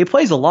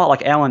a lot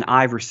like Allen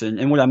Iverson,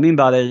 and what I mean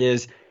by that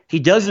is he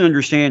doesn't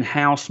understand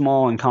how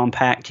small and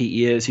compact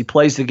he is. He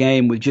plays the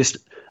game with just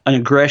an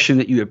aggression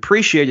that you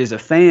appreciate as a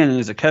fan and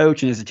as a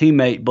coach and as a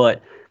teammate,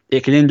 but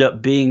it can end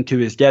up being to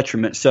his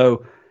detriment.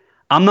 So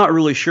I'm not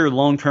really sure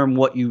long term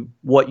what you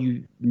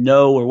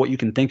know or what you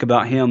can think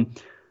about him,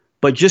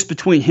 but just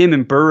between him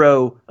and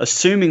Burrow,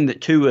 assuming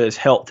that Tua is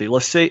healthy,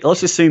 let's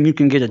assume you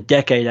can get a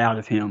decade out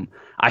of him.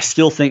 I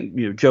still think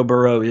Joe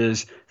Burrow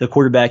is the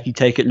quarterback you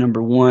take at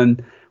number 1.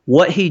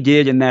 What he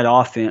did in that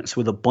offense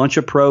with a bunch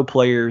of pro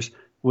players,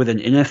 with an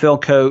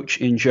NFL coach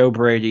in Joe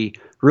Brady,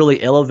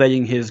 really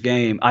elevating his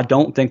game, I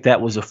don't think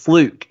that was a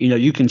fluke.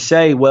 You can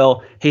say,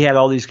 well, he had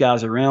all these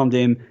guys around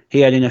him.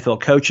 He had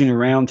NFL coaching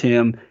around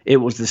him. It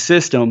was the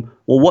system.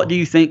 Well, what do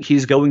you think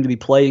he's going to be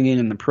playing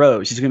in the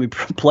pros? He's going to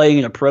be playing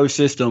in a pro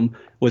system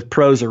with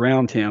pros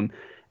around him.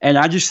 And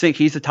I just think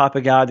he's the type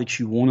of guy that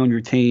you want on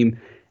your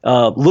team.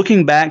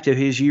 Looking back to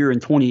his year in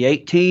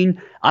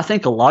 2018, I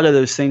think a lot of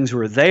those things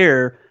were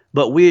there,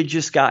 but we had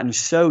just gotten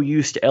so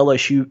used to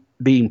LSU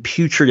being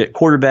putrid at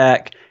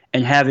quarterback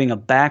and having a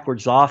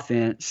backwards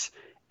offense,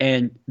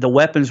 and the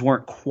weapons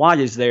weren't quite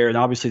as there, and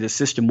obviously the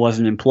system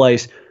wasn't in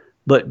place.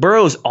 But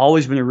Burrow's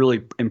always been a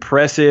really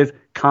impressive,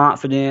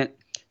 confident.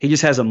 He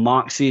just has a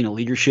moxie and a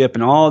leadership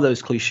and all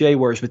those cliche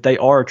words, but they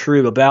are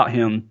true about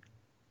him.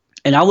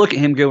 And I look at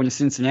him going to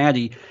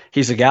Cincinnati.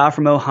 He's a guy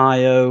from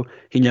Ohio.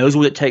 He knows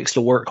what it takes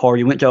to work hard.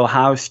 He went to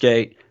Ohio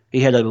State. He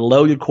had a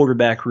loaded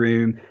quarterback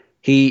room.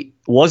 He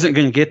wasn't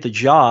going to get the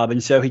job,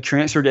 and so he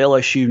transferred to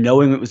LSU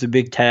knowing it was a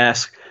big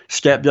task,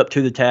 stepped up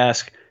to the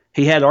task.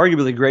 He had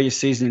arguably the greatest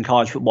season in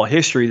college football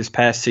history this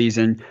past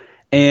season.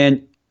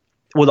 And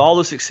with all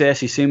the success,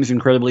 he seems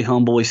incredibly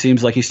humble. He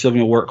seems like he's still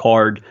going to work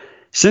hard.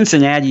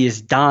 Cincinnati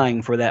is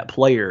dying for that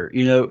player.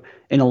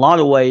 In a lot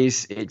of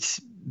ways, it's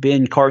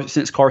been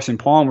since Carson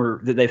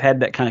Palmer that they've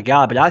had that kind of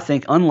guy. But I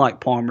think,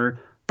 unlike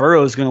Palmer,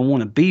 Burrow is going to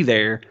want to be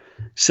there.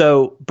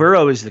 So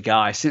Burrow is the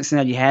guy.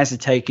 Cincinnati has to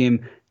take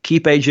him,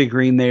 keep A.J.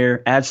 Green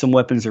there, add some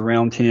weapons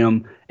around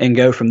him, and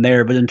go from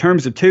there. But in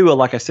terms of Tua,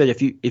 like I said,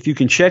 if you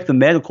can check the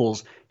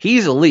medicals,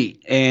 he's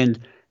elite. And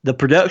the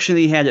production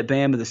that he had at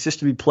Bama, the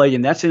system he played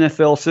in, that's an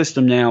NFL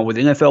system now with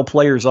NFL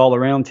players all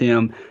around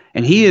him.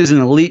 And he is an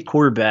elite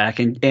quarterback.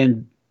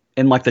 And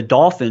like the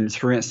Dolphins,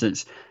 for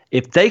instance,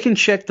 if they can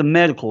check the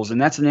medicals,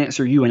 and that's an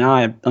answer you and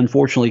I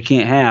unfortunately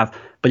can't have,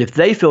 but if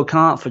they feel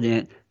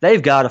confident,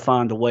 they've got to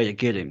find a way to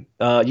get him.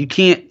 You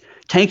can't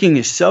 – tanking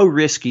is so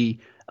risky.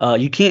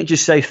 You can't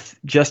just say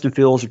Justin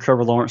Fields or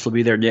Trevor Lawrence will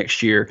be there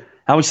next year.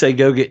 I would say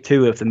go get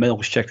Tua if the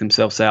medicals check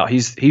themselves out.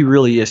 He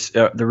really is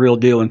the real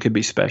deal and could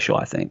be special,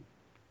 I think.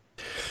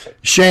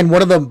 Shane,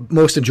 one of the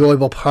most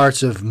enjoyable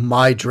parts of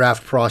my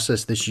draft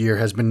process this year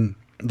has been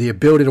the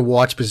ability to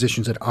watch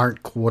positions that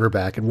aren't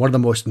quarterback. And one of the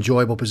most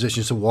enjoyable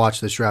positions to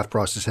watch this draft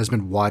process has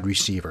been wide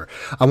receiver.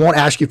 I won't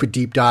ask you for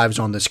deep dives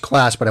on this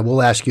class, but I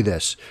will ask you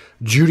this.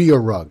 Jeudy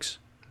or Ruggs?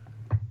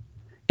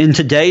 In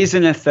today's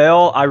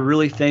NFL, I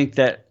really think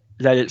that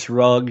it's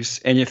Ruggs.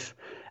 And if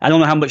I don't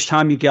know how much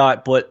time you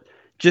got, but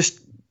just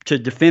to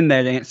defend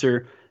that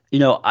answer,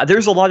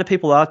 there's a lot of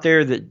people out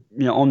there that,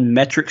 on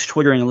metrics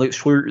Twitter, analytics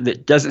Twitter,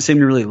 that doesn't seem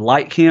to really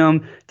like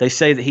him. They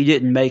say that he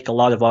didn't make a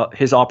lot of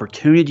his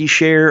opportunity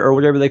share or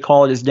whatever they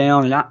call it is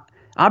down.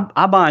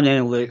 I buy in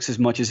analytics as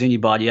much as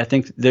anybody. I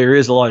think there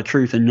is a lot of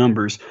truth in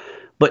numbers.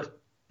 But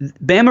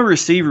Bama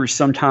receivers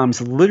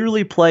sometimes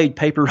literally played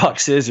paper, rock,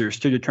 scissors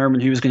to determine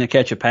who was going to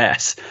catch a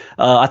pass.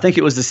 I think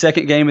it was the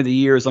second game of the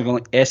year. It was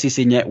like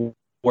SEC Network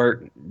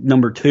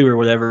number 2 or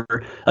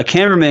whatever. A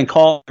cameraman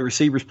called the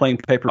receivers playing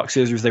paper, rock,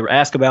 scissors. They were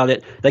asked about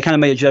it. They kind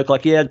of made a joke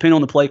like, yeah, depending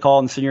on the play call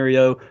and the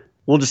scenario,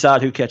 we'll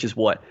decide who catches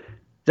what.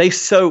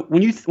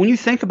 When you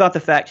think about the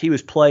fact he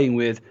was playing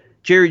with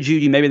Jerry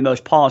Jeudy, maybe the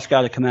most polished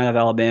guy to come out of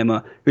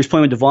Alabama, who's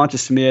playing with Devonta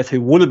Smith,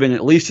 who would have been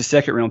at least a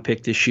second-round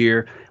pick this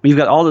year. When you've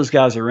got all those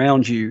guys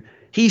around you,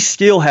 he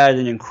still had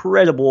an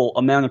incredible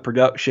amount of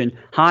production,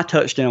 high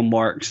touchdown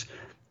marks.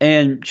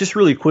 And just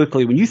really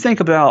quickly, when you think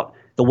about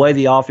the way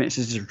the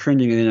offenses are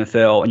trending in the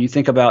NFL, and you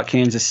think about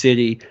Kansas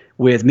City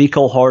with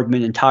Mecole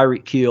Hardman and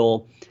Tyreek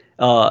Hill,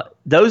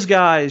 those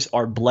guys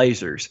are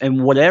blazers,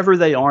 and whatever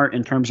they aren't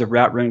in terms of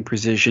route running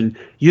precision,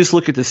 you just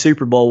look at the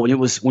Super Bowl when it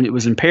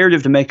was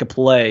imperative to make a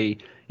play.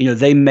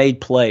 They made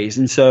plays,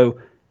 and so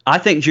I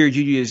think Jerry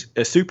Jeudy is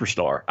a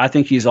superstar. I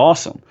think he's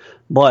awesome.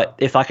 But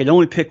if I could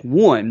only pick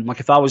one,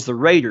 like if I was the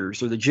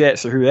Raiders or the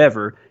Jets or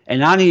whoever,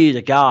 and I needed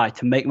a guy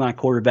to make my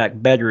quarterback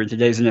better in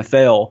today's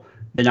NFL,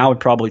 then I would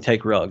probably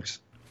take Ruggs.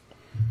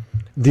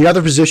 The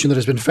other position that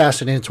has been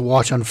fascinating to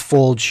watch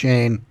unfold,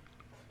 Shane,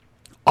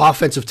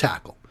 offensive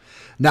tackle.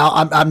 Now,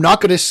 I'm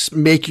not going to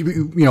make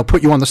you,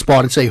 put you on the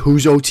spot and say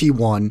who's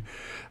OT1.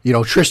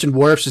 Tristan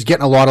Wirfs is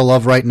getting a lot of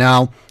love right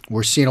now.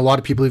 We're seeing a lot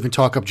of people even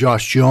talk up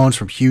Josh Jones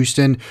from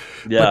Houston.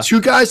 Yeah. But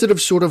two guys that have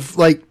sort of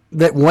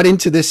that went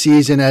into this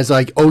season as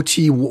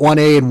OT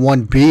 1A and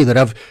 1B that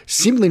have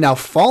seemingly now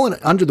fallen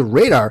under the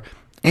radar,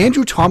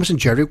 Andrew Thomas and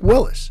Jedrick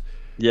Willis.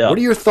 Yeah. What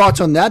are your thoughts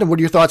on that? And what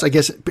are your thoughts, I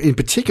guess, in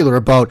particular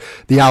about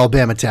the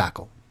Alabama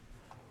tackle?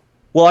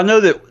 Well, I know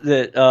that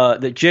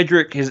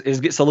Jedrick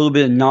gets a little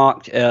bit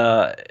knocked.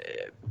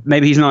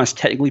 Maybe he's not as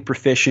technically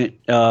proficient,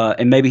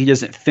 and maybe he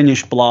doesn't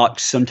finish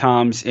blocks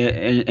sometimes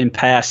in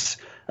pass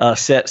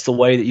sets the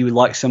way that you would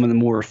like some of the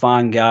more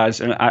refined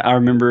guys. And I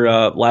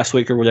remember last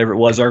week or whatever it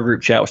was, our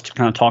group chat was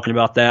kind of talking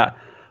about that.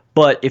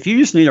 But if you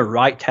just need a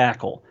right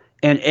tackle,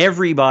 and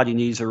everybody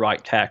needs a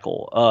right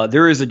tackle,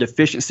 there is a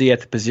deficiency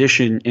at the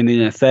position in the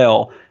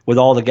NFL with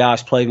all the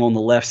guys playing on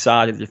the left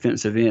side of the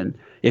defensive end.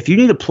 If you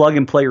need a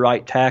plug-and-play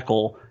right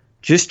tackle,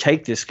 just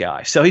take this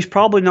guy. So he's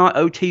probably not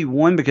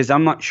OT1 because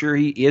I'm not sure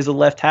he is a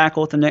left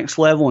tackle at the next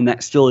level, and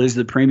that still is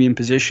the premium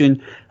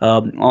position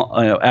out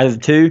of the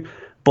two.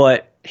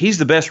 But he's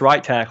the best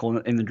right tackle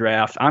in the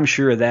draft. I'm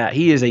sure of that.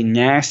 He is a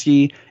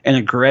nasty and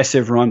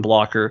aggressive run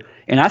blocker,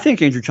 and I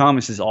think Andrew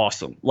Thomas is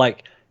awesome.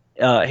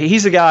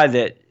 He's a guy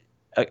that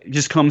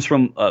just comes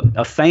from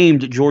a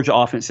famed Georgia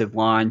offensive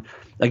line.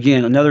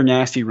 Again, another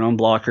nasty run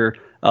blocker.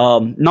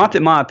 Not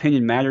that my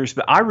opinion matters,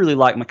 but I really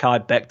like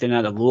Mekhi Becton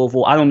out of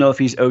Louisville. I don't know if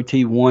he's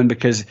OT1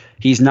 because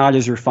he's not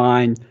as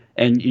refined,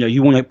 and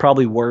you want to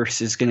probably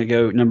Wirfs is going to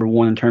go number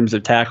 1 in terms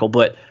of tackle.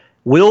 But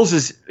Wills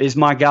is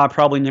my guy,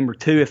 probably number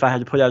 2 if I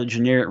had to put out a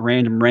generic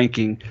random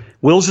ranking.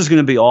 Wills is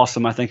going to be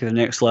awesome, I think, at the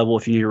next level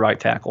if you need a right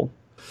tackle.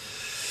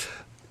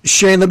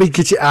 Shane, let me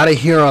get you out of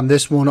here on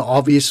this one.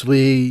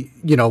 Obviously,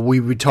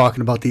 we've been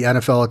talking about the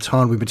NFL a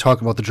ton. We've been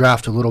talking about the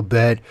draft a little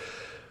bit.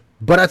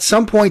 But at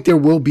some point, there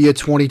will be a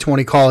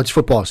 2020 college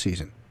football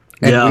season.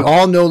 And we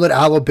all know that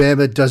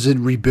Alabama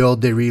doesn't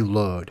rebuild, they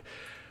reload.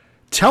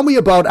 Tell me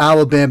about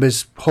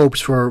Alabama's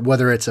hopes for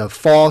whether it's a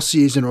fall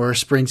season or a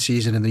spring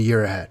season in the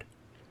year ahead.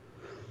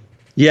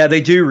 Yeah,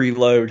 they do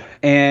reload.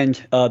 And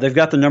they've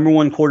got the number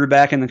 1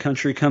 quarterback in the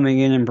country coming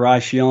in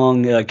Bryce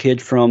Young, a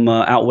kid from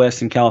out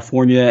west in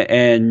California.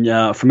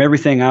 And from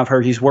everything I've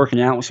heard, he's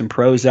working out with some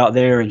pros out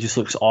there and just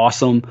looks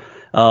awesome.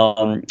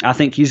 I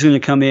think he's going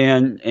to come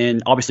in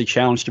and obviously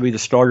challenge to be the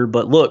starter.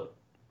 But look,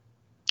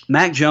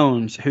 Mac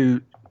Jones,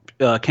 who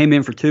came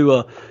in for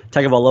Tua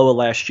Tagovailoa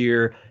last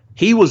year,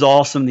 he was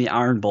awesome in the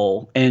Iron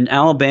Bowl, and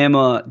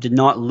Alabama did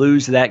not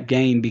lose that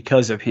game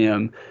because of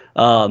him.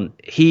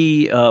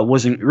 He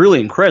was really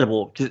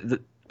incredible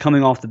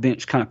coming off the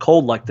bench kind of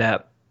cold like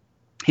that.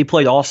 He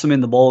played awesome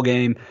in the bowl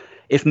game.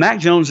 If Mac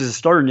Jones is a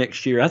starter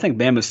next year, I think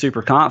Bama's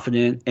super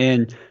confident.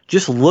 And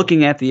just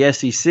looking at the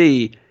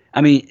SEC,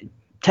 I mean,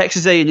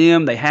 Texas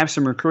A&M, they have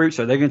some recruits.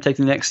 Are they going to take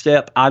the next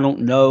step? I don't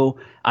know.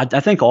 I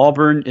think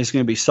Auburn is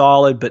going to be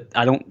solid, but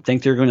I don't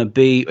think they're going to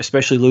be,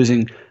 especially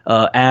losing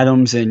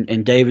Adams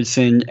and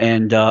Davidson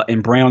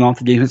and Brown off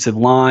the defensive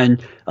line.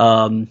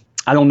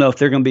 I don't know if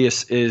they're going to be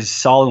as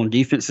solid on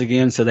defense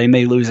again, so they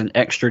may lose an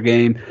extra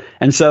game.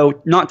 And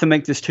so, not to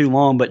make this too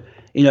long, but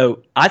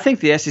I think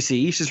the SEC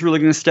East is really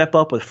going to step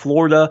up with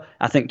Florida.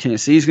 I think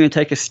Tennessee is going to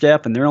take a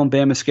step, and they're on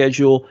Bama's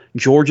schedule.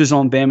 Georgia's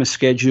on Bama's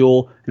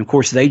schedule. And, of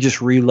course, they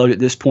just reload at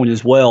this point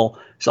as well.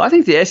 So I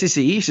think the SEC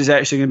East is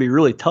actually going to be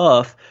really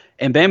tough,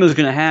 and Bama's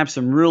going to have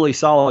some really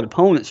solid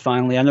opponents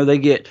finally. I know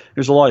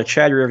there's a lot of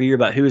chatter every year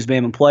about who is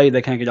Bama play.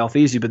 They can't get off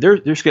easy, but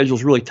their schedule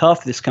is really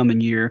tough this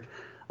coming year.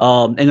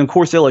 And, of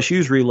course,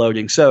 LSU's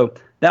reloading. So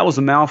that was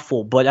a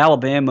mouthful, but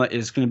Alabama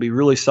is going to be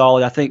really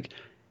solid. I think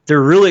they're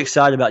really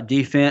excited about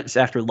defense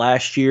after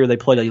last year. They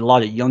played a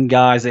lot of young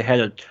guys. They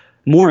had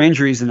more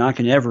injuries than I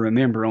can ever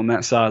remember on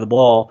that side of the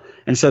ball.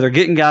 And so they're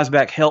getting guys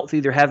back healthy.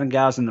 They're having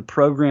guys in the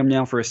program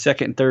now for a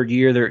second and third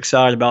year. They're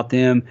excited about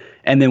them.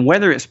 And then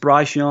whether it's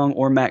Bryce Young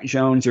or Mac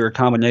Jones or a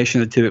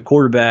combination of the two at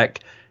quarterback,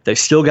 they've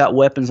still got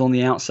weapons on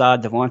the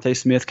outside. Devontae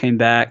Smith came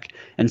back.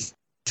 And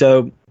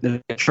so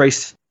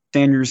Trace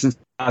Sanders and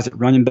guys at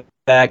running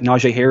back.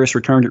 Najee Harris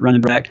returned at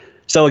running back.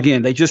 So,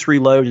 again, they just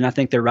reload, and I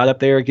think they're right up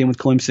there again with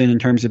Clemson in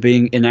terms of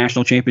being a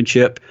national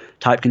championship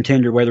type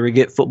contender, whether we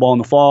get football in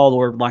the fall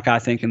or, like I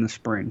think, in the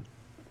spring.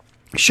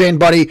 Shane,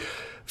 buddy,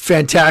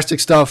 fantastic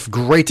stuff.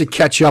 Great to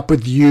catch up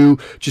with you.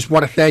 Just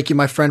want to thank you,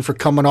 my friend, for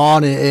coming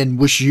on and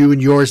wish you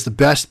and yours the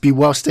best. Be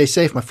well, stay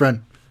safe, my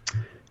friend.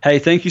 Hey,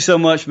 thank you so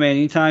much, man.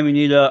 Anytime you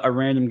need a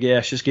random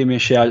guest, just give me a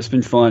shout. It's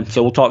been fun.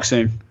 So we'll talk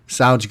soon.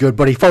 Sounds good,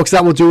 buddy. Folks,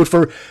 that will do it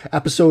for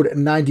episode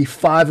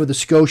 95 of the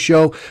SCO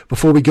Show.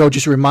 Before we go,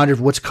 just a reminder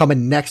of what's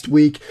coming next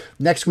week.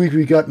 Next week,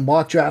 we got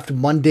Mock Draft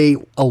Monday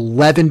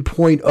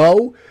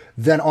 11.0.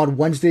 Then on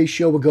Wednesday's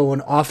show, we're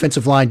going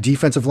offensive line,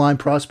 defensive line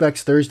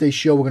prospects. Thursday's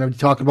show, we're going to be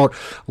talking about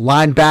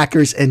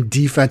linebackers and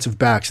defensive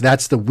backs.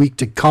 That's the week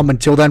to come.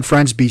 Until then,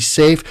 friends, be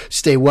safe,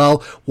 stay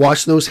well,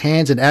 wash those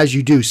hands, and as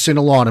you do, sin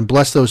along and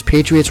bless those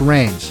Patriots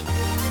reigns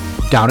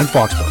down in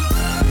Foxborough.